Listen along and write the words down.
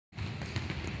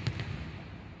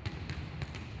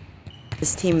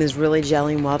This team is really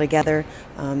gelling well together.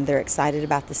 They're excited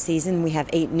about the season. We have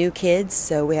 8 new kids,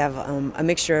 so we have a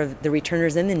mixture of the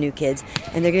returners and the new kids,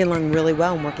 and they're getting along really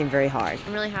well and working very hard.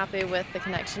 I'm really happy with the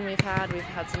connection we've had. We've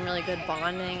had some really good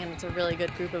bonding, and it's a really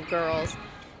good group of girls.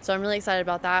 So I'm really excited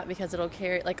about that because it'll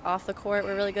carry, like off the court,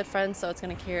 we're really good friends, so it's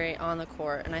going to carry on the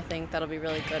court, and I think that'll be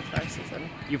really good for our season.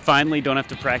 You finally don't have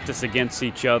to practice against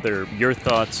each other. Your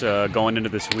thoughts going into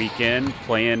this weekend,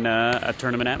 playing a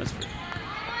tournament atmosphere?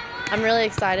 I'm really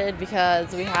excited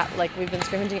because we've been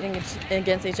scrimmaging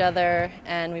against each other,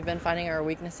 and we've been finding our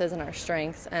weaknesses and our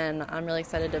strengths, and I'm really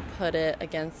excited to put it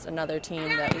against another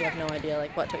team that we have no idea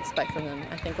what to expect from them.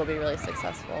 I think we'll be really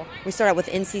successful. We start out with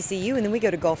NCCU, and then we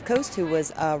go to Gulf Coast, who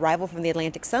was a rival from the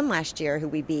Atlantic Sun last year, who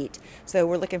we beat. So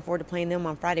we're looking forward to playing them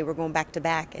on Friday. We're going back to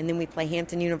back, and then we play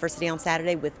Hampton University on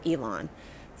Saturday with Elon.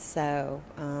 So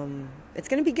it's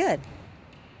going to be good.